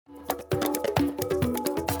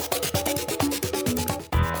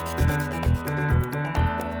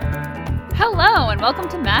welcome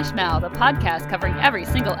to MASH Now, the podcast covering every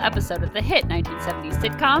single episode of the hit 1970s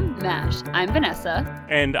sitcom, MASH. I'm Vanessa.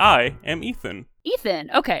 And I am Ethan.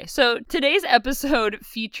 Ethan, okay, so today's episode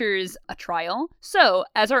features a trial. So,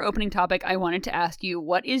 as our opening topic, I wanted to ask you,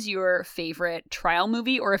 what is your favorite trial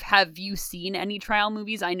movie, or have you seen any trial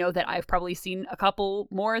movies? I know that I've probably seen a couple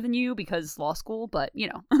more than you because law school, but, you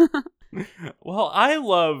know. Well, I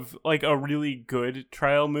love, a really good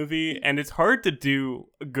trial movie, and it's hard to do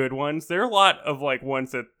good ones. There are a lot of,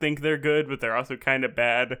 ones that think they're good, but they're also kind of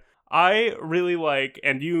bad. I really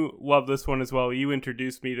and you love this one as well, you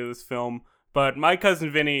introduced me to this film, but My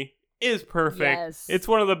Cousin Vinny is perfect. Yes. It's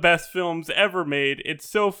one of the best films ever made. It's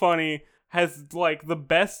so funny. Has, the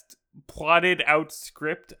best plotted out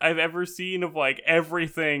script I've ever seen of,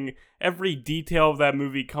 everything. Every detail of that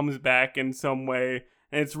movie comes back in some way,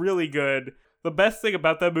 and it's really good. The best thing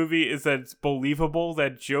about that movie is that it's believable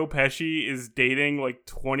that Joe Pesci is dating,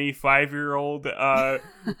 25-year-old,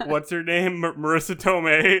 what's her name? Marissa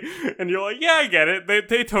Tomei. And you're like, yeah, I get it.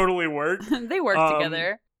 They totally work. They work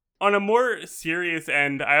together. On a more serious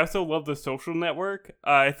end, I also love The Social Network.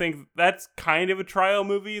 I think that's kind of a trial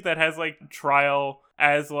movie that has, trial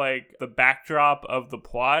as, the backdrop of the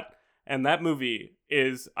plot. And that movie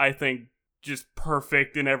is, I think, just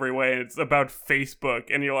perfect in every way. And it's about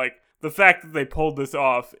Facebook. And you're like, the fact that they pulled this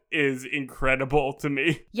off is incredible to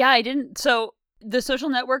me. Yeah, so The Social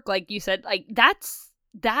Network, like you said,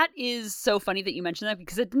 that is so funny that you mentioned that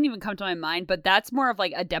because it didn't even come to my mind, but that's more of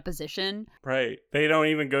a deposition. Right. They don't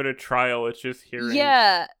even go to trial. It's just hearings.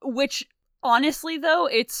 Yeah, which honestly though,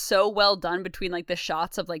 it's so well done between the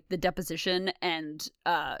shots of the deposition and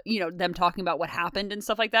them talking about what happened and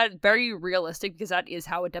stuff like that. Very realistic because that is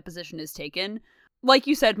how a deposition is taken. Like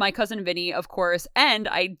you said, My Cousin Vinny, of course, and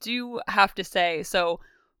I do have to say, so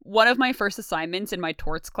one of my first assignments in my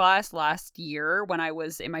torts class last year, when I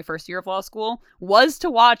was in my first year of law school, was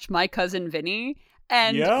to watch My Cousin Vinny.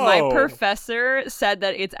 And my professor said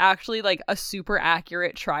that it's actually a super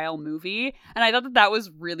accurate trial movie. And I thought that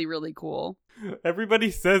was really, really cool.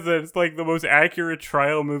 Everybody says that it's the most accurate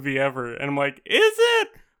trial movie ever. And I'm like, is it?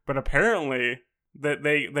 But apparently that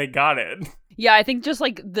they got it. Yeah, I think just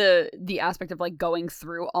the aspect of going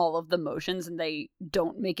through all of the motions and they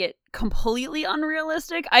don't make it completely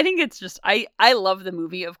unrealistic. I think it's just I love the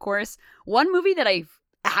movie, of course. One movie that I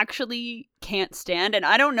actually can't stand, and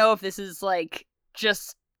I don't know if this is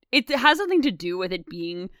just it has something to do with it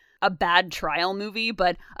being a bad trial movie,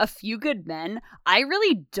 but A Few Good Men I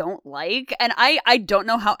really don't like, and I don't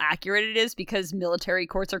know how accurate it is because military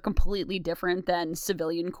courts are completely different than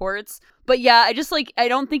civilian courts. But yeah, I just I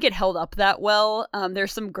don't think it held up that well.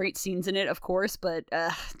 There's some great scenes in it, of course, but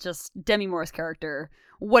just Demi Moore's character,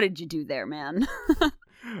 what did you do there, man?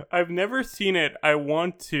 I've never seen it. I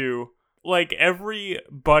want to. Like every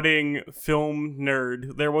budding film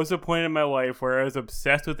nerd, there was a point in my life where I was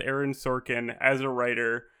obsessed with Aaron Sorkin as a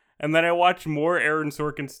writer. And then I watched more Aaron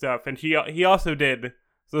Sorkin stuff, and he also did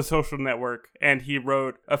The Social Network, and he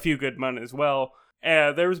wrote A Few Good Men as well.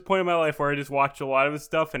 There was a point in my life where I just watched a lot of his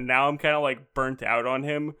stuff, and now I'm kind of burnt out on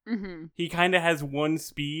him. Mm-hmm. He kind of has one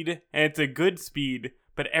speed, and it's a good speed,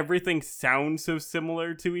 but everything sounds so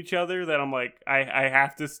similar to each other that I'm like, I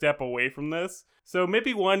have to step away from this. So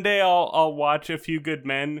maybe one day I'll watch A Few Good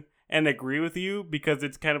Men and agree with you, because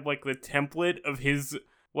it's kind of the template of his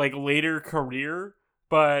later career.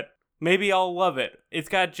 But maybe I'll love it. It's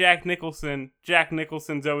got Jack Nicholson. Jack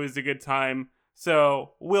Nicholson's always a good time.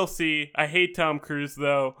 So we'll see. I hate Tom Cruise,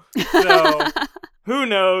 though. So who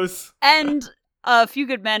knows? And A Few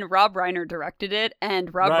Good Men, Rob Reiner directed it.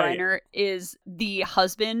 And Rob Right. Reiner is the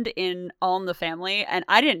husband in All in the Family. And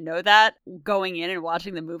I didn't know that going in and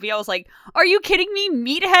watching the movie. I was like, are you kidding me?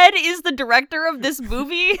 Meathead is the director of this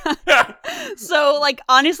movie? So,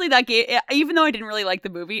 honestly, that gave, even though I didn't really like the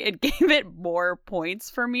movie, it gave it more points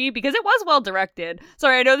for me because it was well directed.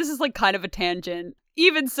 Sorry, I know this is kind of a tangent.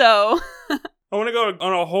 Even so. I want to go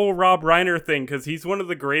on a whole Rob Reiner thing, because he's one of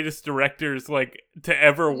the greatest directors, to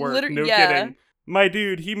ever work. No kidding. My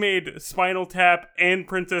dude, he made Spinal Tap and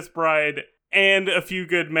Princess Bride and A Few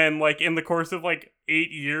Good Men, in the course of, 8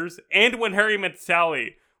 years. And When Harry Met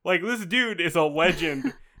Sally. This dude is a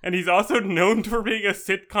legend. And he's also known for being a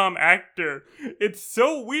sitcom actor. It's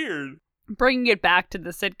so weird. Bringing it back to the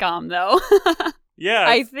sitcom, though. Yeah.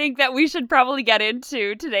 I think that we should probably get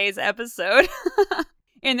into today's episode.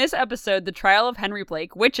 In this episode, The Trial of Henry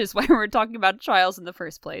Blake, which is why we're talking about trials in the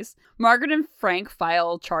first place, Margaret and Frank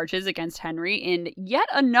file charges against Henry in yet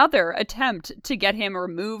another attempt to get him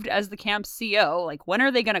removed as the camp's CO. When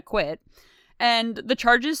are they going to quit? And the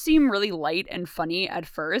charges seem really light and funny at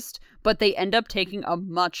first, but they end up taking a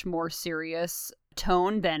much more serious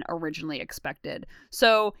tone than originally expected.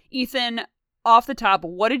 So, Ethan, off the top,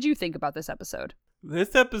 what did you think about this episode?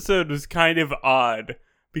 This episode was kind of odd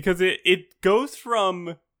because it goes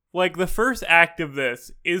from, like, the first act of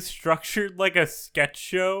this is structured like a sketch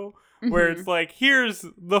show where it's like, here's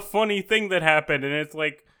the funny thing that happened, and it's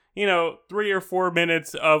like, 3 or 4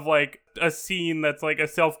 minutes of, like, a scene that's like a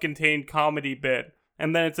self-contained comedy bit,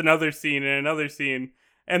 and then it's another scene and another scene.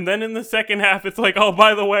 And then in the second half, it's like, oh,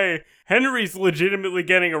 by the way, Henry's legitimately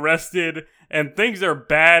getting arrested and things are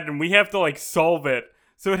bad and we have to, like, solve it.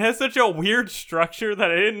 So it has such a weird structure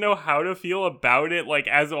that I didn't know how to feel about it, like,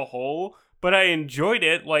 as a whole. But I enjoyed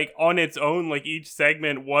it, like, on its own. Like, each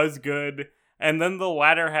segment was good. And then the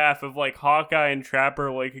latter half of, like, Hawkeye and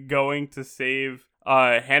Trapper, like, going to save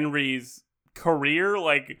Henry's career,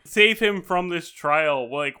 like, save him from this trial,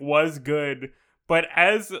 like, was good. But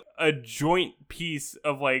as a joint piece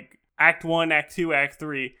of, like, Act 1, Act 2, Act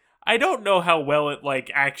 3, I don't know how well it,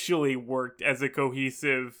 like, actually worked as a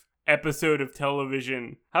cohesive episode of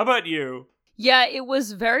television. How about you? Yeah, it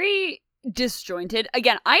was very disjointed.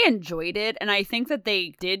 Again, I enjoyed it, and I think that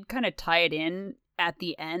they did kind of tie it in at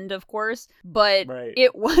the end, of course, but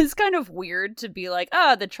It was kind of weird to be like,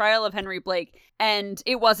 the trial of Henry Blake, and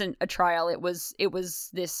it wasn't a trial. It was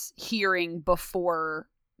this hearing before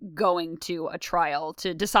going to a trial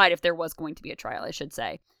to decide if there was going to be a trial, I should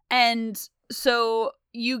say. And so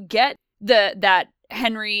you get that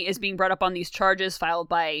Henry is being brought up on these charges filed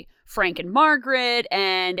by Frank and Margaret,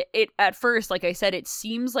 and it, at first, like I said, it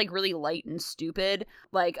seems like really light and stupid.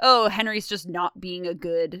 Like, oh, Henry's just not being a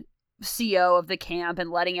good CO of the camp and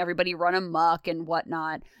letting everybody run amok and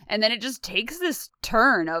whatnot. And then it just takes this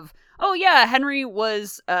turn of, oh yeah, Henry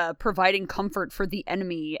was providing comfort for the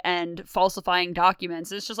enemy and falsifying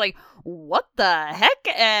documents. It's just like, what the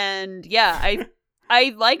heck? And yeah,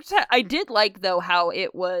 I did like, though, how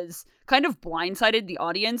it was kind of blindsided the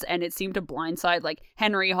audience, and it seemed to blindside, like,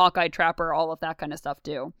 Henry, Hawkeye, Trapper, all of that kind of stuff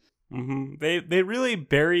too. Mm-hmm. They really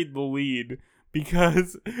buried the lead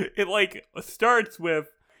because it, like, starts with,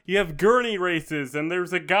 you have gurney races, and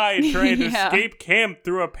there's a guy trying to escape camp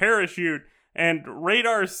through a parachute, and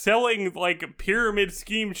Radar selling, like, pyramid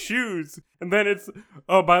scheme shoes. And then it's,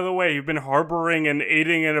 oh, by the way, you've been harboring and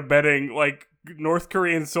aiding and abetting, like, North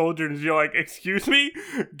Korean soldiers. You're like, excuse me?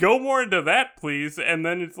 Go more into that, please. And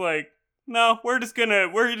then it's like, no, we're just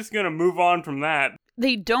gonna move on from that.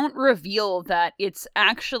 They don't reveal that it's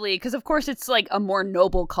actually, because of course it's like a more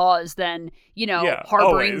noble cause than,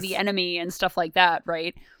 harboring the enemy and stuff like that,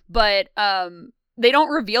 right? But they don't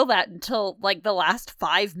reveal that until, like, the last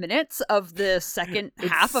 5 minutes of the second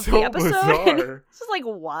half of the episode. Bizarre. It's just like,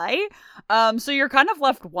 why? So you're kind of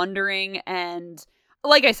left wondering, and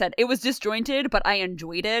like I said, it was disjointed, but I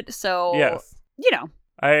enjoyed it, so, yes.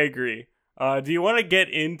 I agree. Do you want to get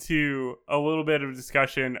into a little bit of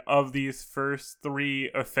discussion of these first 3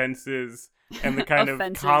 offenses and the kind of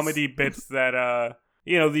comedy bits that,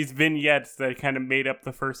 these vignettes that kind of made up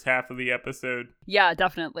the first half of the episode? Yeah,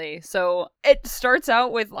 definitely. So it starts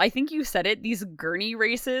out with, I think you said it, these gurney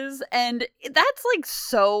races, and that's, like,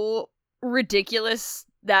 so ridiculous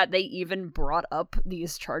that they even brought up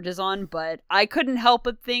these charges on, but I couldn't help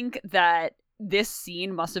but think that this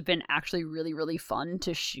scene must have been actually really, really fun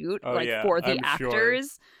to shoot, for the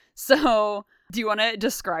actors. Sure. So, do you want to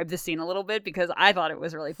describe the scene a little bit? Because I thought it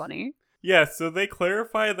was really funny. Yeah, so they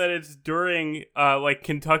clarify that it's during,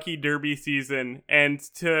 Kentucky Derby season, and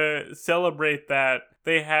to celebrate that,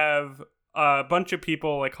 they have a bunch of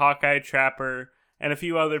people, like Hawkeye, Trapper, and a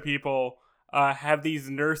few other people, have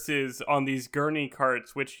these nurses on these gurney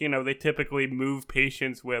carts, which, they typically move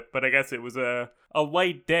patients with, but I guess it was a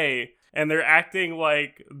light day. And they're acting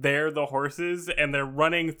like they're the horses, and they're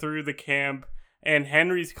running through the camp, and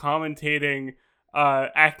Henry's commentating,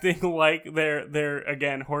 acting like they're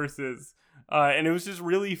again horses. And it was just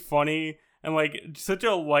really funny, and, like, such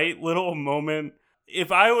a light little moment. If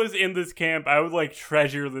I was in this camp, I would, like,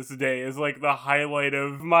 treasure this day as, like, the highlight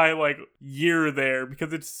of my, like, year there,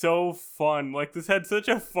 because it's so fun. Like, this had such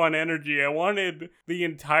a fun energy. I wanted the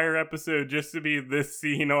entire episode just to be this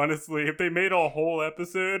scene, honestly. If they made a whole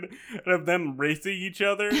episode of them racing each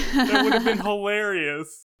other, that would have been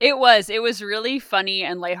hilarious. It was really funny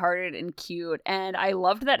and lighthearted and cute, and I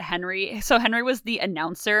loved that Henry was the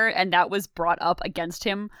announcer, and that was brought up against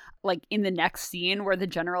him, like, in the next scene where the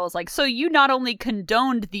general is like, so you not only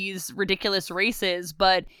condoned these ridiculous races,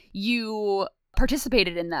 but you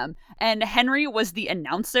participated in them. And Henry was the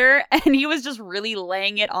announcer, and he was just really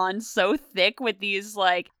laying it on so thick with these,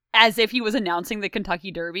 like, as if he was announcing the Kentucky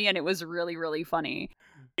Derby, and it was really, really funny.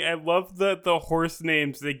 I love the horse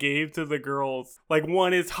names they gave to the girls. Like,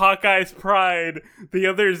 one is Hawkeye's Pride, the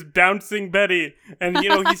other is Bouncing Betty, and, you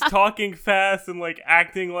know, he's talking fast and, like,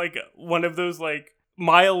 acting like one of those, like,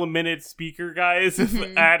 mile-a-minute speaker guys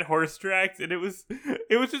at horse tracks, and it was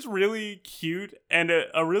just really cute and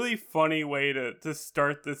a really funny way to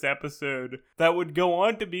start this episode that would go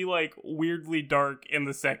on to be, like, weirdly dark in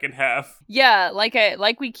the second half. Yeah,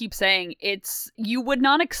 like we keep saying, you would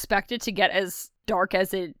not expect it to get as dark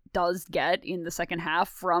as it does get in the second half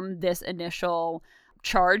from this initial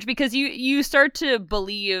charge, because you start to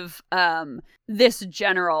believe this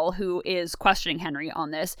general who is questioning Henry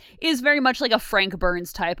on this is very much like a Frank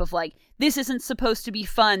Burns type of, like, this isn't supposed to be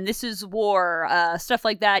fun, this is war, stuff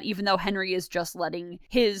like that, even though Henry is just letting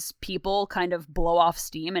his people kind of blow off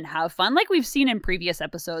steam and have fun, like we've seen in previous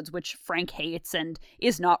episodes, which Frank hates and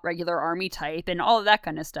is not regular army type and all of that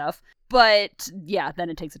kind of stuff. But yeah, then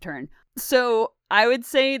it takes a turn. So I would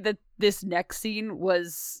say that this next scene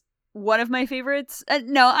was one of my favorites.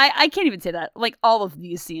 No, I can't even say that. Like, all of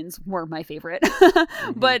these scenes were my favorite.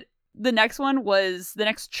 But the next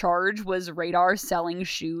charge was Radar selling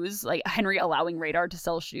shoes, like Henry allowing Radar to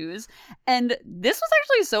sell shoes. And this was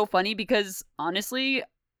actually so funny because, honestly,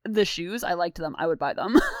 the shoes, I liked them. I would buy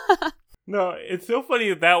them. No, it's so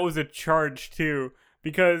funny that was a charge, too.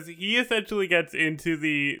 Because he essentially gets into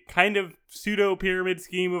the kind of pseudo-pyramid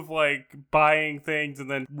scheme of, like, buying things and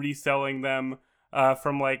then reselling them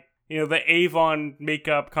from, like, you know, the Avon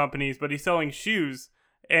makeup companies, but he's selling shoes.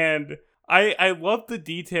 And I love the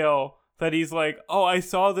detail that he's like, oh, I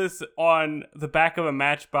saw this on the back of a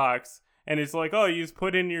Matchbox. And it's like, oh, you just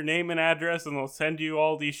put in your name and address and they'll send you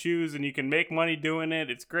all these shoes and you can make money doing it.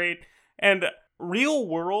 It's great. And real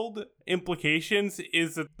world implications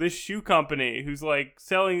is that this shoe company who's like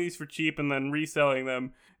selling these for cheap and then reselling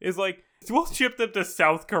them is like, we'll ship them to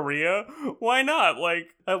South Korea. Why not? Like,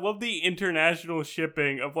 I love the international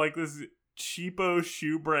shipping of like this cheapo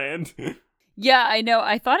shoe brand. Yeah, I know.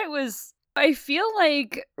 I feel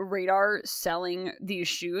like Radar selling these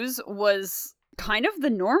shoes was kind of the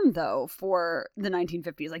norm, though, for the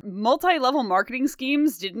 1950s. Like, multi-level marketing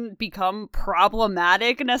schemes didn't become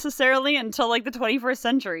problematic necessarily until like the 21st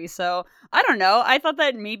century. So I don't know. I thought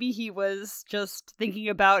that maybe he was just thinking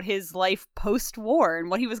about his life post-war and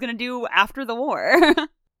what he was going to do after the war.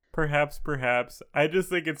 Perhaps. I just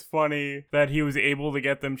think it's funny that he was able to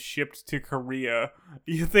get them shipped to Korea.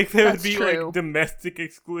 You think they would be true. Like domestic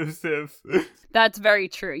exclusive? That's very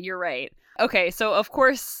true. You're right. Okay, so of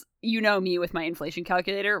course, you know me with my inflation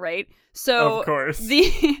calculator, right? So of course.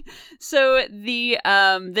 The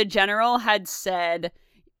general had said,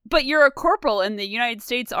 but you're a corporal in the United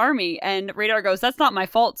States Army, and Radar goes, that's not my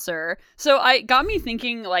fault, sir. So it got me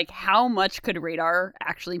thinking, like, how much could Radar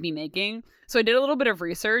actually be making? So I did a little bit of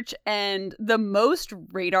research, and the most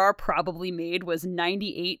Radar probably made was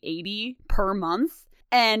 $98.80 per month.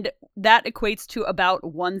 And that equates to about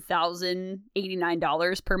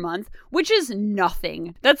 $1,089 per month, which is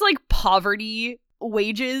nothing. That's like poverty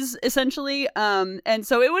wages, essentially. And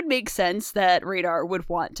so it would make sense that Radar would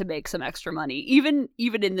want to make some extra money, even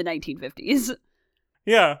in the 1950s.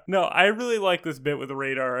 Yeah, no, I really like this bit with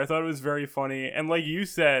Radar. I thought it was very funny. And like you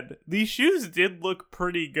said, these shoes did look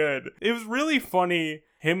pretty good. It was really funny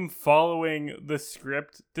him following the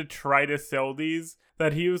script to try to sell these,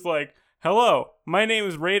 that he was like, hello, my name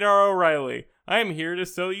is Radar O'Reilly. I am here to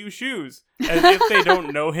sell you shoes. As if they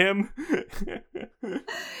don't know him.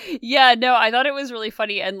 Yeah, no, I thought it was really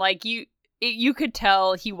funny. And like you could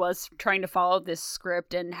tell he was trying to follow this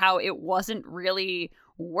script and how it wasn't really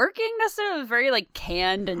working necessarily. It was very like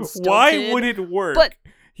canned and stilted. Why would it work? But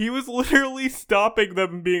he was literally stopping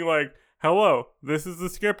them and being like, hello, this is the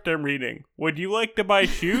script I'm reading. Would you like to buy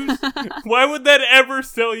shoes? Why would that ever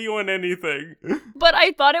sell you on anything? But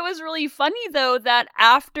I thought it was really funny, though, that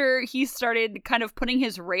after he started kind of putting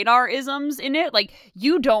his Radar-isms in it, like,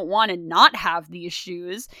 you don't want to not have these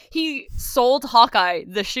shoes, he sold Hawkeye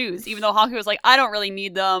the shoes, even though Hawkeye was like, I don't really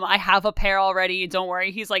need them, I have a pair already, don't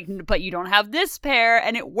worry. He's like, but you don't have this pair,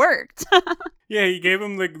 and it worked. Yeah, he gave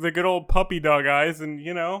him the good old puppy dog eyes, and,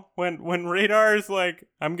 you know, when Radar is like,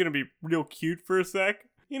 I'm gonna be real cute for a sec,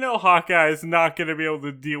 you know Hawkeye's not gonna be able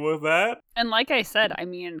to deal with that. And like I said, I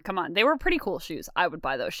mean, come on, they were pretty cool shoes. I would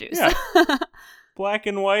buy those shoes. Yeah. Black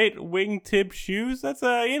and white wingtip shoes, that's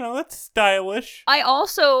that's stylish. I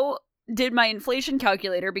also did my inflation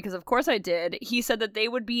calculator, because of course I did. He said that they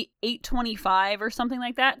would be $8.25 or something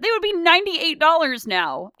like that. They would be $98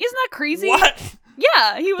 now. Isn't that crazy? What?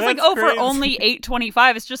 Yeah, he was That's like, oh, crazy. for only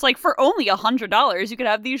 $8.25. It's just like, for only $100, you could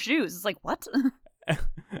have these shoes. It's like, what?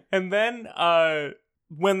 And then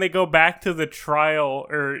when they go back to the trial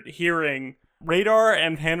or hearing Radar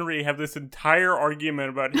and Henry have this entire argument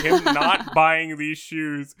about him not buying these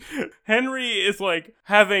shoes. Henry is like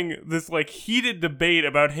having this like heated debate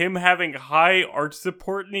about him having high arch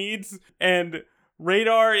support needs, and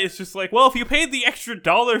Radar is just like, well, if you paid the extra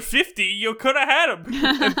 $1.50, you could have had them.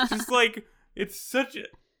 And it's just like, it's such a...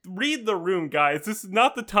 Read the room, guys. This is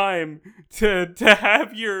not the time to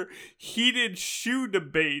have your heated shoe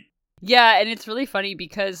debate. Yeah, and it's really funny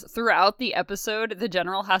because throughout the episode, the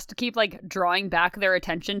general has to keep like drawing back their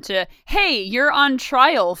attention to, hey, you're on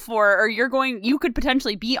trial for, or you could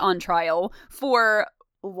potentially be on trial for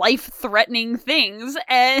life-threatening things,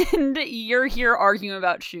 and you're here arguing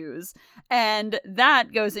about shoes. And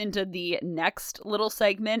that goes into the next little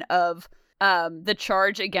segment of the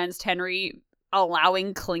charge against Henry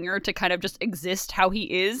allowing Klinger to kind of just exist how he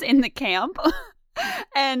is in the camp.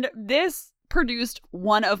 And this produced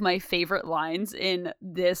one of my favorite lines in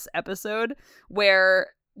this episode, where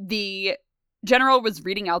the general was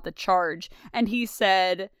reading out the charge and he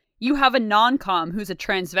said, "You have a non-com who's a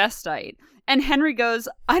transvestite." And Henry goes,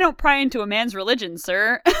 "I don't pry into a man's religion,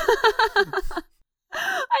 sir."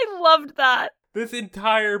 I loved that. This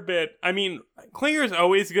entire bit, I mean, Klinger's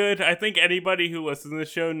always good. I think anybody who listens to the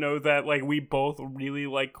show knows that, like, we both really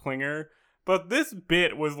like Klinger. But this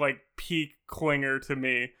bit was, like, peak Klinger to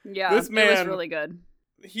me. Yeah, this man, it was really good.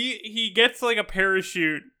 He gets, like, a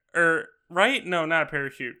parachute, or, right? No, not a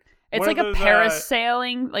parachute. It's one like a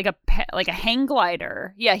parasailing, like a hang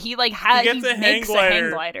glider. Yeah, he makes a hang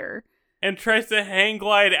glider. And tries to hang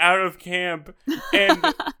glide out of camp. And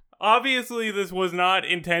obviously this was not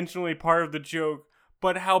intentionally part of the joke,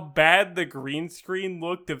 but how bad the green screen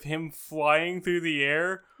looked of him flying through the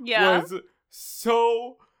air was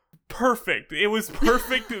so perfect. It was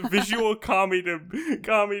perfect visual comedy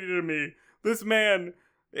to me. This man,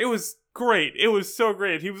 it was great. It was so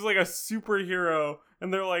great. He was like a superhero,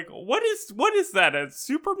 and they're like, what is that, a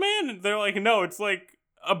Superman? And they're like, no, it's like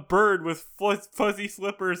a bird with fuzzy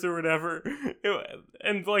slippers or whatever.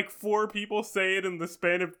 And like 4 people say it in the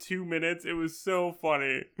span of 2 minutes. It was so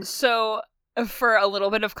funny. So for a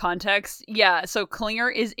little bit of context, yeah, so Klinger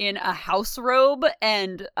is in a house robe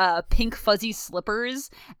and pink fuzzy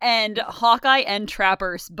slippers, and Hawkeye and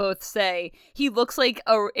Trapper both say he looks like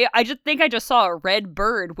I just saw a red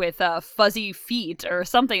bird with fuzzy feet or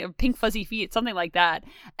something, pink fuzzy feet, something like that.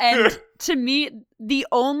 And to me, the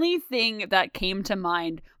only thing that came to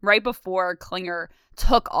mind right before Klinger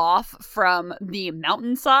took off from the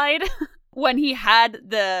mountainside when he had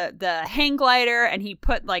the hang glider and he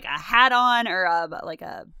put like a hat on, or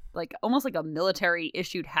almost like a military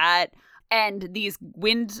issued hat, and these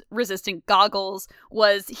wind resistant goggles,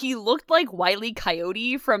 was he looked like Wile E.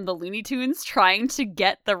 Coyote from the Looney Tunes trying to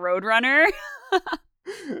get the Roadrunner.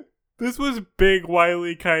 This was big Wile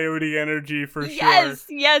E. Coyote energy for sure.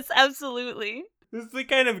 Yes, absolutely. This is the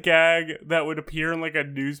kind of gag that would appear in like a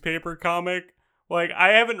newspaper comic. Like, I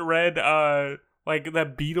haven't read like the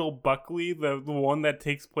Beetle Buckley, the one that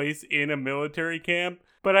takes place in a military camp,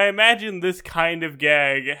 but I imagine this kind of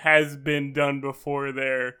gag has been done before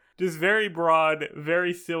there. Just very broad,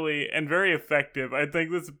 very silly, and very effective. I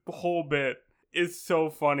think this whole bit is so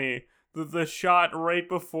funny. The shot right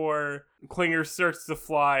before Klinger starts to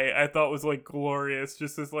fly, I thought was like glorious.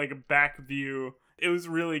 Just this like back view. It was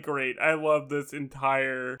really great. I love this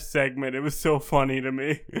entire segment. It was so funny to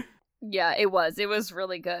me. Yeah, it was. It was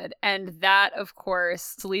really good. And that, of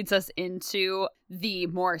course, leads us into the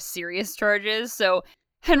more serious charges. So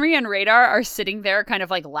Henry and Radar are sitting there kind of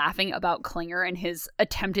like laughing about Klinger and his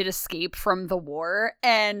attempted escape from the war.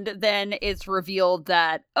 And then it's revealed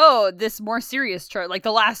that, this more serious charge, like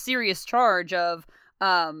the last serious charge of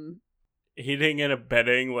aiding and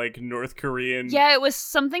abetting like North Korean. Yeah, it was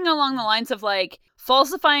something along the lines of like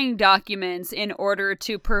falsifying documents in order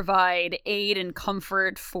to provide aid and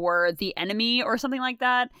comfort for the enemy or something like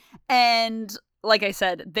that. And like I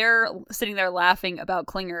said, they're sitting there laughing about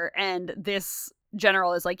Klinger, and this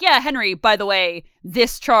general is like, yeah, Henry, by the way,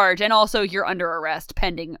 this charge, and also you're under arrest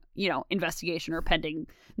pending, investigation or pending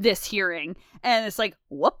this hearing. And it's like,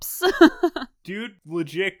 whoops. Dude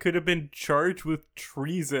legit could have been charged with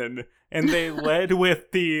treason, and they led with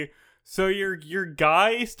so your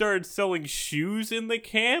guy started selling shoes in the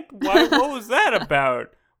camp? What was that about?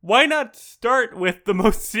 Why not start with the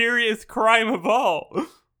most serious crime of all?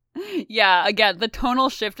 Yeah, again, the tonal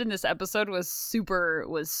shift in this episode was super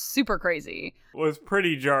crazy. Was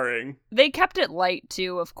pretty jarring. They kept it light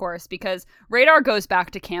too, of course, because Radar goes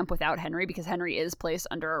back to camp without Henry because Henry is placed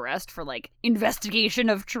under arrest for like investigation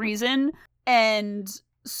of treason. And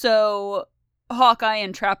so Hawkeye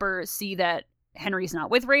and Trapper see that Henry's not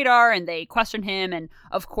with Radar, and they question him, and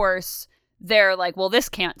of course they're like, well, this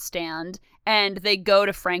can't stand. And they go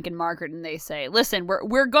to Frank and Margaret and they say, listen,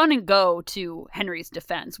 we're going to go to Henry's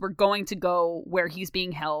defense. We're going to go where he's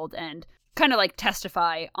being held and kind of like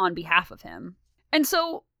testify on behalf of him. And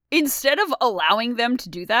so instead of allowing them to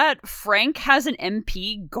do that, Frank has an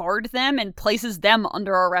MP guard them and places them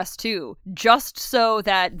under arrest too, just so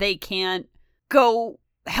that they can't go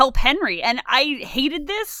help Henry. And I hated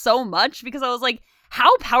this so much because I was like,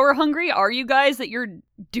 how power hungry are you guys that you're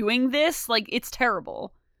doing this? Like, it's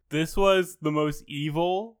terrible. This was the most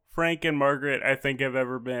evil Frank and Margaret I think have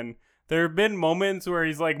ever been. There have been moments where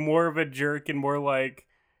he's like more of a jerk and more like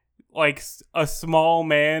a small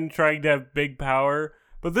man trying to have big power.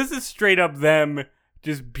 But this is straight up them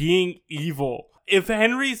just being evil. If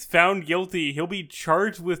Henry's found guilty, he'll be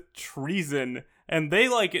charged with treason. And they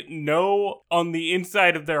like know on the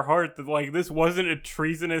inside of their heart that like this wasn't a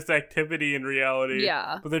treasonous activity in reality.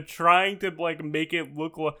 Yeah. But they're trying to like make it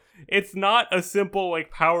look like it's not a simple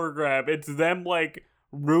like power grab. It's them like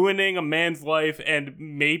ruining a man's life and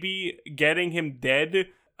maybe getting him dead.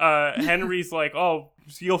 Henry's like, oh,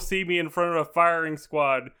 you'll see me in front of a firing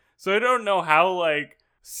squad. So I don't know how like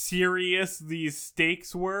serious these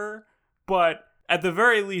stakes were, but at the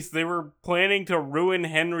very least, they were planning to ruin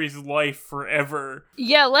Henry's life forever.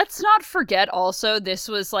 Yeah, let's not forget also, this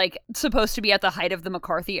was like supposed to be at the height of the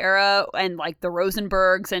McCarthy era and like the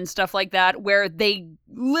Rosenbergs and stuff like that, where they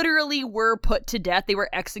literally were put to death. They were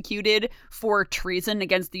executed for treason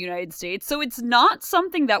against the United States. So it's not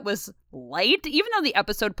something that was light, even though the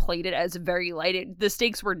episode played it as very light. The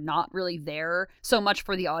stakes were not really there so much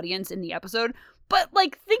for the audience in the episode. But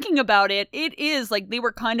like thinking about it, it is like they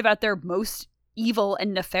were kind of at their most evil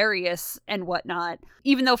and nefarious and whatnot,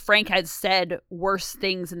 even though Frank had said worse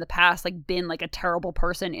things in the past, like been like a terrible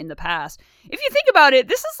person in the past. If you think about it,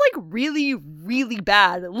 this is like really, really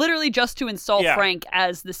bad, literally just to install Frank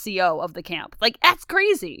as the CO of the camp. Like, that's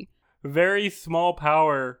crazy. Very small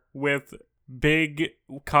power with big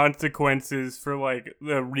consequences for like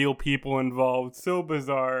the real people involved. So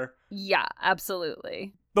bizarre. Yeah,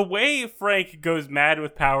 absolutely. The way Frank goes mad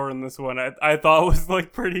with power in this one, I thought was,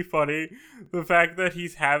 like, pretty funny. The fact that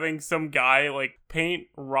he's having some guy, like, paint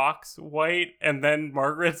rocks white, and then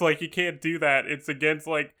Margaret's like, you can't do that. It's against,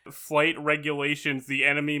 like, flight regulations. The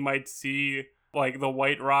enemy might see, like, the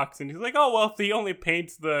white rocks. And he's like, oh, well, if he only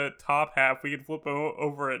paints the top half, we can flip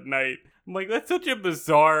over at night. I'm like, that's such a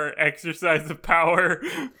bizarre exercise of power.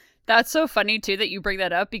 That's so funny, too, that you bring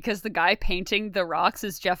that up, because the guy painting the rocks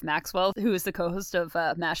is Jeff Maxwell, who is the co-host of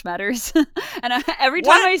MASH Matters. And every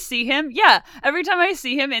time I see him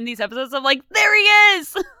in these episodes, I'm like, there he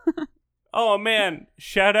is! Oh, man.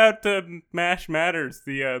 Shout out to MASH Matters,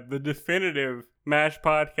 the definitive MASH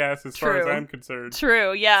podcast as far as I'm concerned.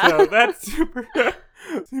 True, yeah. So that's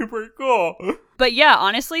super cool. But yeah,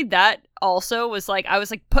 honestly, that also was like, I was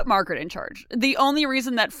like, put Margaret in charge. The only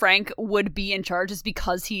reason that Frank would be in charge is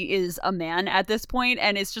because he is a man at this point,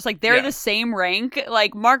 and it's just like, they're the same rank.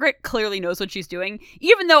 Like, Margaret clearly knows what she's doing,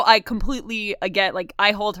 even though I completely, again, like,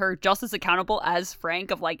 I hold her just as accountable as Frank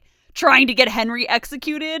of, like, trying to get Henry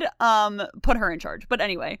executed. Put her in charge. But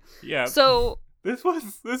anyway. Yeah. So... This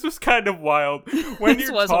was kind of wild. When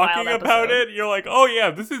you're talking about it, you're like, oh yeah,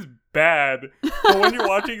 this is bad. But when you're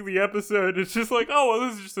watching the episode, it's just like, oh, well,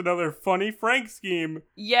 this is just another funny Frank scheme.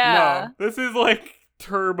 Yeah. No, this is like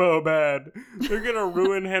turbo bad. They're gonna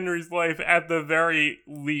ruin Henry's life at the very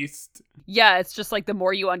least. Yeah, it's just like the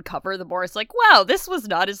more you uncover, the more it's like, wow, this was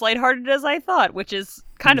not as lighthearted as I thought, which is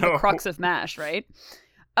kind of the crux of MASH, right?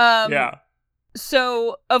 Yeah.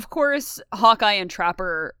 So, of course, Hawkeye and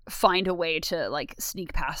Trapper find a way to, like,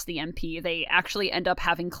 sneak past the MP. They actually end up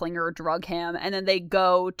having Klinger drug him, and then they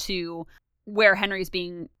go to where Henry's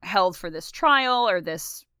being held for this trial, or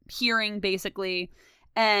this hearing, basically.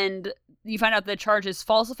 And you find out the charge is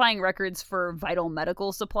falsifying records for vital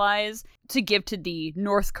medical supplies to give to the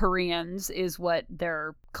North Koreans, is what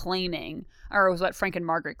they're claiming, or was what Frank and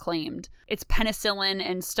Margaret claimed. It's penicillin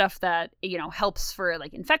and stuff that, you know, helps for,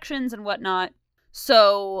 like, infections and whatnot.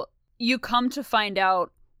 So you come to find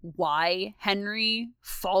out why Henry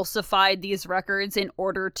falsified these records in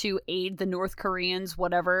order to aid the North Koreans,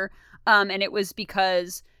 whatever. And it was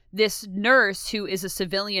because this nurse, who is a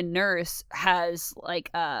civilian nurse, has like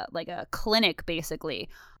a clinic basically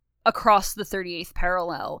across the 38th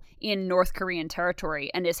parallel in North Korean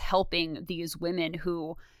territory, and is helping these women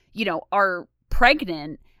who, you know, are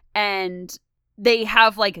pregnant, and they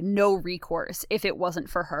have like no recourse if it wasn't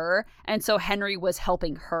for her. And so Henry was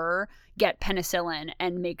helping her get penicillin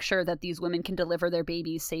and make sure that these women can deliver their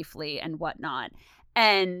babies safely and whatnot.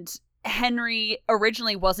 And Henry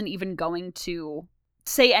originally wasn't even going to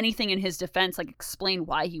say anything in his defense, like explain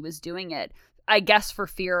why he was doing it. I guess for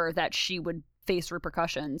fear that she would face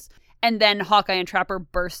repercussions. And then Hawkeye and Trapper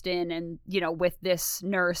burst in and, with this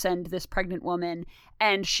nurse and this pregnant woman,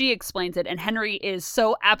 and she explains it. And Henry is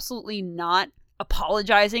so absolutely not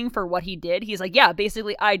apologizing for what he did. He's like, yeah,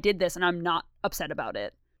 basically I did this and I'm not upset about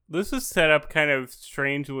it. This is set up kind of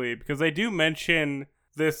strangely because they do mention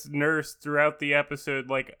this nurse throughout the episode,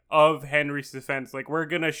 like, of Henry's defense. Like, we're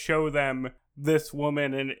gonna show them this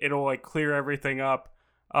woman and it'll, like, clear everything up.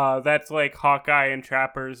 That's, like, Hawkeye and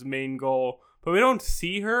Trapper's main goal. But we don't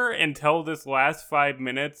see her until this last 5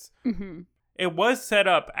 minutes. Mm-hmm. It was set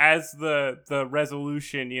up as the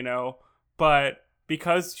resolution, but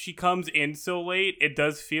because she comes in so late, it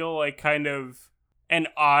does feel like kind of an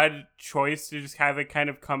odd choice to just have it kind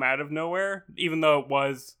of come out of nowhere, even though it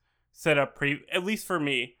was set up at least for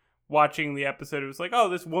me, watching the episode, it was like, oh,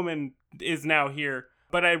 this woman is now here.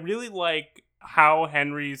 But I really like how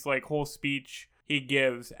Henry's, like, whole speech he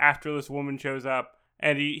gives after this woman shows up.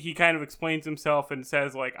 And he kind of explains himself and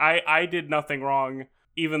says, like, I did nothing wrong,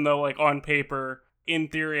 even though, like, on paper, in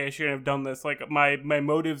theory, I shouldn't have done this. Like, my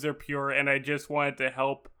motives are pure, and I just wanted to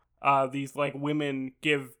help these, like, women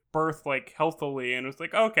give birth, like, healthily. And it was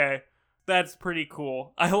like, okay, that's pretty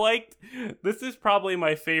cool. This is probably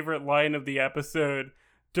my favorite line of the episode.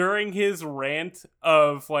 During his rant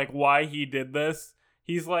of, like, why he did this,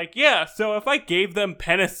 he's like, yeah, so if I gave them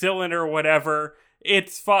penicillin or whatever,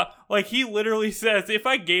 it's fine. Like, he literally says, if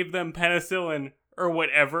I gave them penicillin or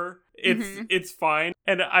whatever, it's fine.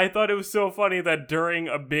 And I thought it was so funny that during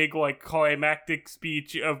a big, like, climactic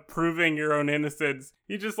speech of proving your own innocence,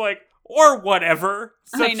 he's just like, or whatever.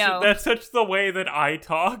 I know. That's such the way that I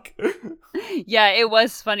talk. Yeah, it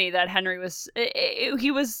was funny that Henry was,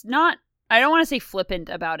 he was not, I don't want to say flippant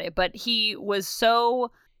about it, but he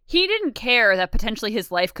didn't care that potentially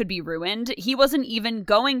his life could be ruined. He wasn't even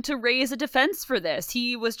going to raise a defense for this.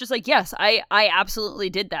 He was just like, yes, I absolutely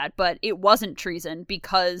did that, but it wasn't treason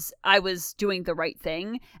because I was doing the right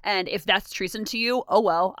thing. And if that's treason to you, oh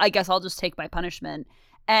well, I guess I'll just take my punishment.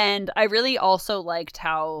 And I really also liked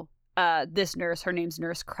how this nurse, her name's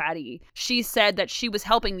Nurse Craddy, she said that she was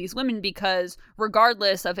helping these women because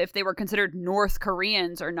regardless of if they were considered North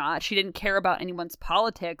Koreans or not, she didn't care about anyone's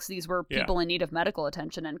politics. These were people in need of medical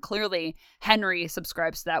attention. And clearly Henry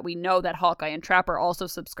subscribes to that. We know that Hawkeye and Trapper also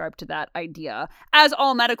subscribe to that idea, as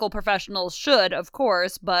all medical professionals should, of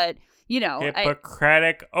course, but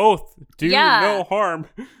Hippocratic oath, do no harm.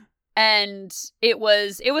 And it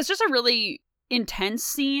was just a really intense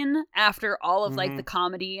scene after all of like the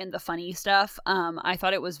comedy and the funny stuff. I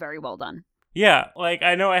thought it was very well done. Yeah, like,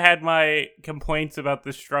 I know I had my complaints about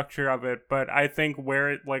the structure of it, but I think where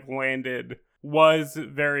it, like, landed was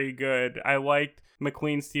very good. I liked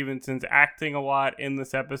McLean Stevenson's acting a lot in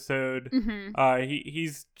this episode.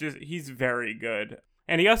 He's very good.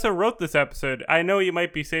 And he also wrote this episode. I know you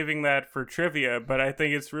might be saving that for trivia, but I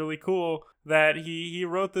think it's really cool that he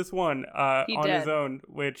wrote this one on his own,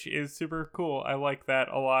 which is super cool. I like that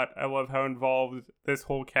a lot. I love how involved this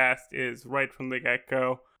whole cast is right from the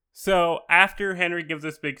get-go. So after Henry gives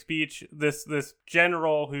this big speech, this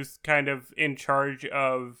general who's kind of in charge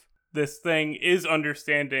of this thing is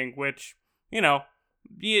understanding, which,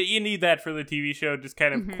 you need that for the TV show. Just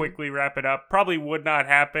kind of quickly wrap it up. Probably would not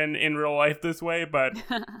happen in real life this way, but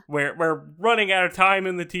we're running out of time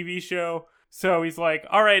in the TV show. So he's like,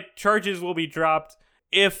 all right, charges will be dropped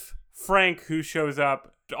if Frank, who shows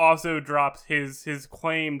up, also drops his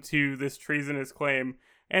claim to this treasonous claim.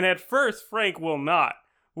 And at first, Frank will not,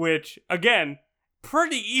 which, again,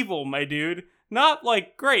 pretty evil, my dude. Not,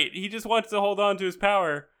 like, great. He just wants to hold on to his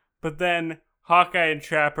power. But then Hawkeye and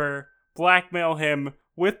Trapper blackmail him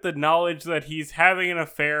with the knowledge that he's having an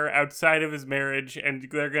affair outside of his marriage, and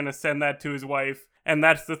they're gonna send that to his wife. And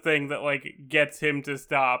that's the thing that, like, gets him to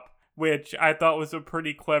stop, which I thought was a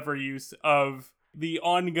pretty clever use of the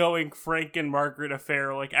ongoing Frank and Margaret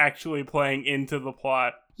affair, like, actually playing into the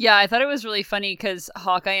plot. Yeah, I thought it was really funny because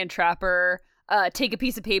Hawkeye and Trapper take a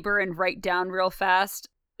piece of paper and write down real fast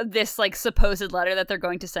this, like, supposed letter that they're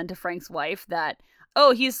going to send to Frank's wife that,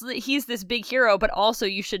 oh, he's this big hero, but also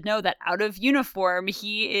you should know that out of uniform,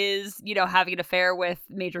 he is, having an affair with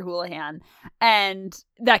Major Houlihan. And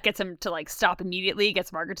that gets him to, like, stop immediately,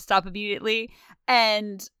 gets Margaret to stop immediately.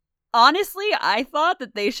 And honestly, I thought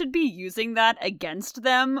that they should be using that against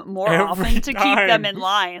them more often to keep them in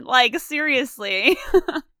line. Like, seriously.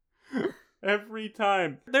 Every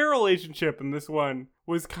time. Their relationship in this one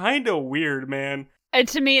was kind of weird, man. And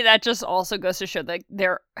to me, that just also goes to show, like,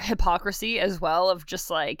 their hypocrisy as well of just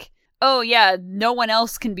like, oh yeah, no one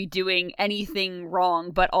else can be doing anything wrong,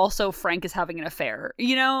 but also Frank is having an affair,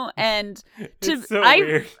 And It's so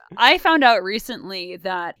weird. I found out recently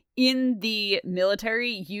that in the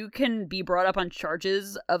military, you can be brought up on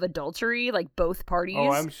charges of adultery, like both parties.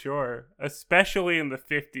 Oh, I'm sure. Especially in the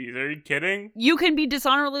 50s. Are you kidding? You can be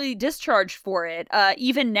dishonorably discharged for it,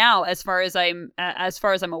 even now, as far as I'm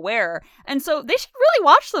aware. And so they should really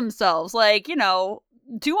watch themselves, like, you know,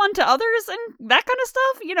 do unto others and that kind of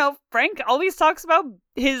stuff. You know, Frank always talks about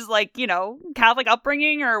his, like, you know, Catholic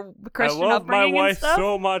upbringing or Christian upbringing and stuff. I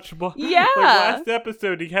love my wife so much. Yeah. Like last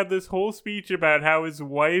episode, he had this whole speech about how his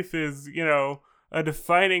wife is, you know, a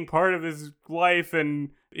defining part of his life and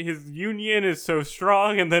his union is so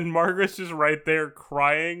strong, and then Margaret's just right there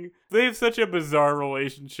crying. They have such a bizarre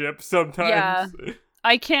relationship sometimes. Yeah.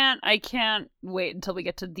 I can't wait until we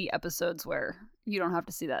get to the episodes where you don't have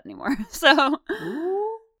to see that anymore.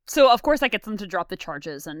 So of course that gets them to drop the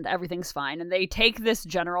charges and everything's fine. And they take this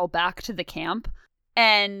general back to the camp.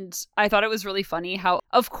 And I thought it was really funny how,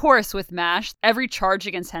 of course, with MASH, every charge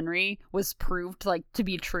against Henry was proved like to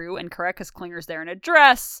be true and correct because Klinger's there in a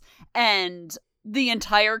dress, and the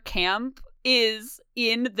entire camp is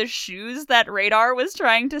in the shoes that Radar was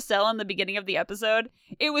trying to sell in the beginning of the episode.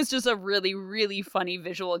 It was just a really, really funny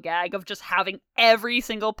visual gag of just having every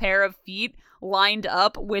single pair of feet lined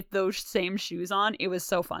up with those same shoes on. It was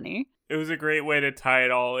so funny. It was a great way to tie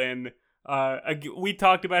it all in. We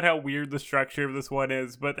talked about how weird the structure of this one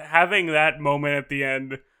is, but having that moment at the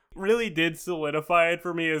end really did solidify it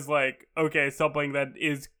for me as like, okay, something that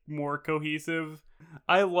is more cohesive.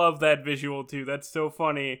 I love that visual too. That's so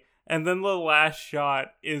funny. And then the last shot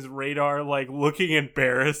is Radar like looking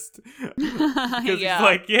embarrassed because Yeah. he's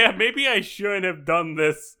like, yeah, maybe I shouldn't have done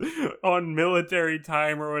this on military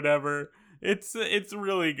time or whatever. It's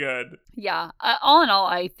really good. Yeah. All in all,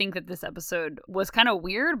 I think that this episode was kind of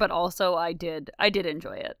weird, but also I did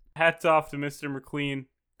enjoy it. Hats off to Mr. McLean.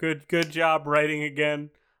 Good job writing again.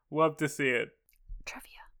 Love to see it. Trivia.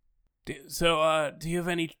 So, do you have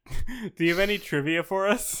any trivia for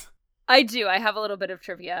us? I do. I have a little bit of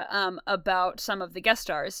trivia about some of the guest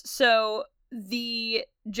stars. So the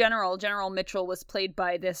General Mitchell was played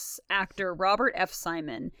by this actor, Robert F.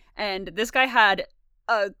 Simon. And this guy had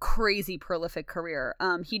a crazy prolific career.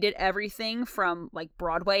 He did everything from like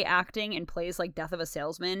Broadway acting in plays like Death of a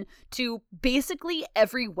Salesman to basically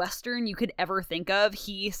every Western you could ever think of.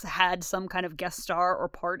 He had some kind of guest star or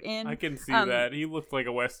part in. I can see that. He looked like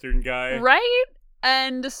a Western guy. Right?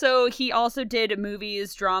 And so he also did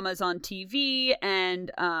movies, dramas on TV,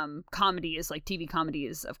 and comedies, like TV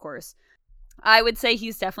comedies, of course. I would say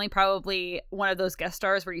he's definitely probably one of those guest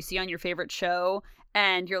stars where you see on your favorite show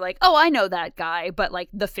and you're like, oh, I know that guy, but like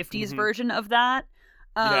the 50s version of that.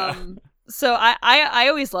 So I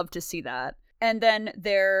always love to see that. And then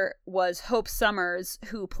there was Hope Summers,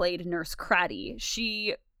 who played Nurse Cratty.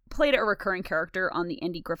 She played a recurring character on the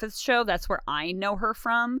Andy Griffith Show. That's where I know her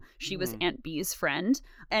from. She was Aunt Bee's friend.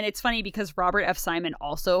 And it's funny because Robert F. Simon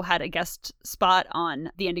also had a guest spot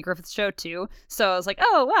on the Andy Griffith Show too. So I was like,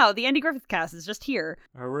 oh wow, the Andy Griffith cast is just here.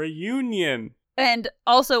 A reunion. And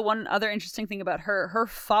also one other interesting thing about her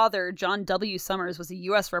father, John W. Summers, was a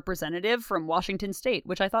U.S. representative from Washington State,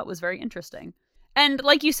 which I thought was very interesting. And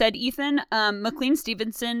like you said, Ethan, McLean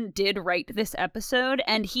Stevenson did write this episode,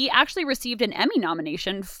 and he actually received an Emmy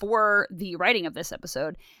nomination for the writing of this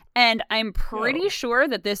episode. And I'm pretty sure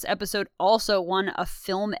that this episode also won a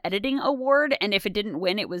film editing award, and if it didn't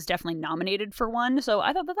win, it was definitely nominated for one. So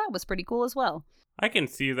I thought that was pretty cool as well. I can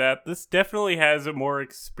see that. This definitely has a more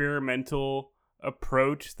experimental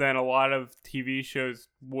approach than a lot of TV shows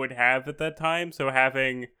would have at that time. So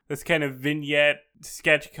having this kind of vignette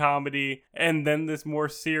sketch comedy and then this more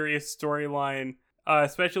serious storyline,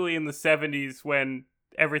 especially in the 70s when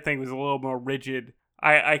everything was a little more rigid,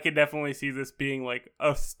 I could definitely see this being like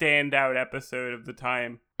a standout episode of the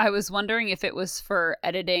time. I was wondering if it was for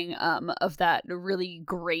editing of that really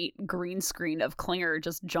great green screen of Klinger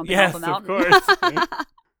just jumping off a mountain. Yes, of course.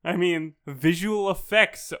 I mean, visual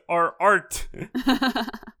effects are art.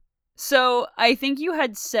 So I think you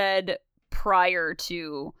had said prior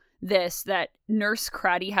to this that Nurse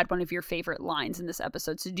Cratty had one of your favorite lines in this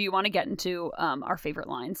episode. So do you want to get into our favorite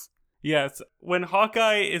lines? Yes. When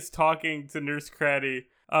Hawkeye is talking to Nurse Cratty,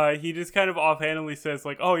 he just kind of offhandedly says,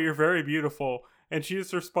 like, oh, you're very beautiful. And she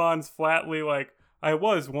just responds flatly, like, I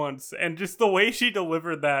was once. And just the way she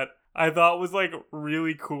delivered that, I thought was like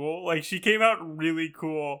really cool. Like she came out really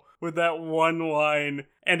cool with that one line,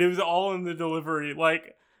 and it was all in the delivery.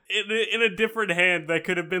 Like in a different hand, that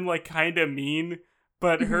could have been like kind of mean,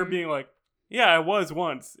 but her being like, "Yeah, I was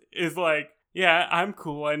once," is like, "Yeah, I'm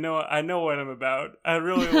cool. I know what I'm about." I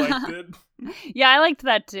really liked it. Yeah, I liked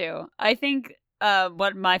that too. I think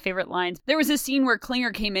one of my favorite lines. There was a scene where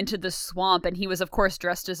Klinger came into the swamp and he was, of course,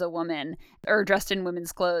 dressed as a woman, or dressed in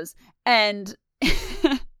women's clothes. And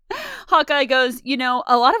Hawkeye goes, you know,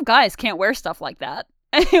 a lot of guys can't wear stuff like that.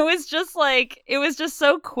 And it was just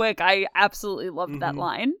so quick. I absolutely loved that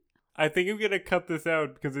line. I think I'm going to cut this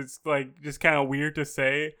out because it's like just kind of weird to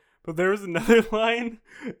say. But there was another line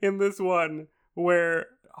in this one where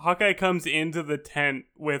Hawkeye comes into the tent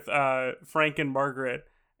with Frank and Margaret,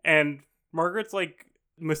 and Margaret's like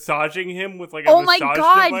massaging him with like a oh my massage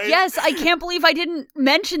god, device. yes, I can't believe I didn't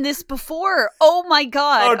mention this before. Oh my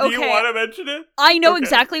god. Oh, do you want to mention it? I know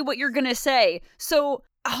exactly what you're gonna say. So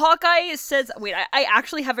Hawkeye says, wait, I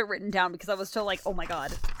actually have it written down because I was so like, oh my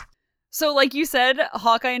god. So like you said,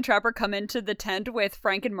 Hawkeye and Trapper come into the tent with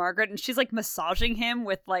Frank and Margaret, and she's like massaging him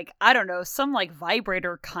with like, I don't know, some like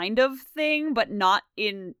vibrator kind of thing, but not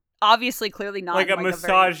in, obviously clearly not like a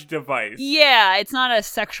massage device. Yeah, it's not a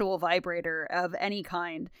sexual vibrator of any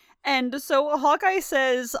kind. And so Hawkeye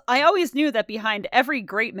says, I always knew that behind every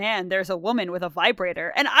great man there's a woman with a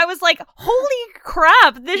vibrator. And I was like, holy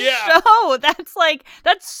crap, this show,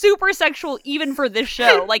 that's super sexual even for this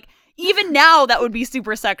show. Like, even now, that would be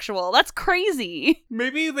super sexual. That's crazy.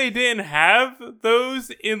 Maybe they didn't have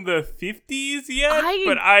those in the 50s yet,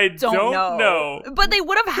 but I don't know. But they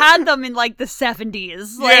would have had them in, like, the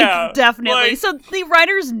 70s. Like, yeah, definitely. Like, so the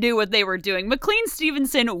writers knew what they were doing. McLean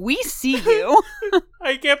Stevenson, we see you.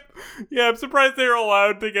 I'm surprised they were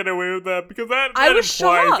allowed to get away with that, because that implies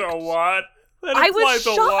shocked. a lot. That implies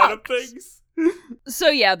a lot of things. So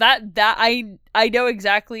yeah, that I know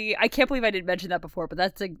exactly. I can't believe I didn't mention that before, but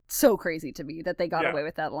that's like so crazy to me that they got away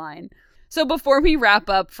with that line. So before we wrap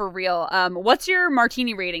up for real, what's your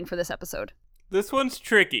martini rating for this episode? This one's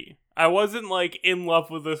tricky. I wasn't like in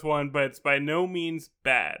love with this one, but it's by no means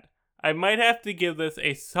bad. I might have to give this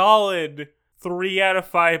a solid 3 out of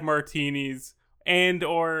 5 martinis and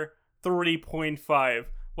or 3.5.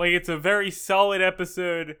 Like, it's a very solid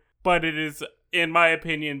episode, but it is, in my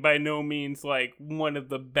opinion, by no means like one of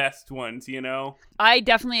the best ones, you know? I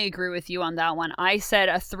definitely agree with you on that one. I said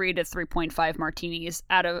a 3 to 3.5 martinis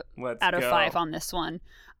out of 5 on this one.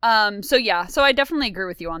 So I definitely agree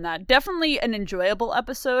with you on that. Definitely an enjoyable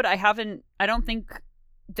episode. I don't think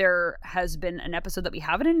there has been an episode that we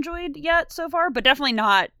haven't enjoyed yet so far, but definitely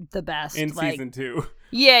not the best. In season 2.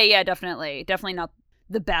 Yeah, definitely. Definitely not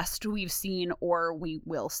the best we've seen or we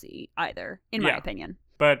will see either, in my opinion.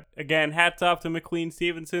 But again, hats off to McLean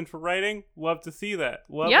Stevenson for writing. Love to see that.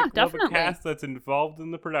 Love a cast that's involved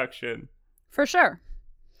in the production. For sure.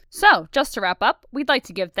 So, just to wrap up, we'd like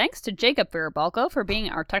to give thanks to Jacob Firabalco for being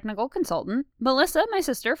our technical consultant, Melissa, my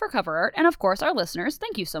sister, for cover art, and of course our listeners,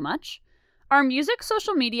 thank you so much. Our music,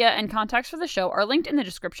 social media, and contacts for the show are linked in the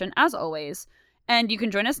description as always, and you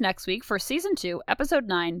can join us next week for Season 2, Episode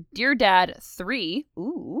 9, Dear Dad 3.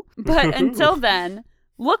 Ooh. But until then,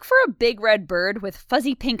 look for a big red bird with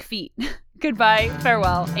fuzzy pink feet. Goodbye,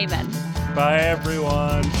 farewell, amen. Bye,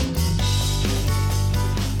 everyone.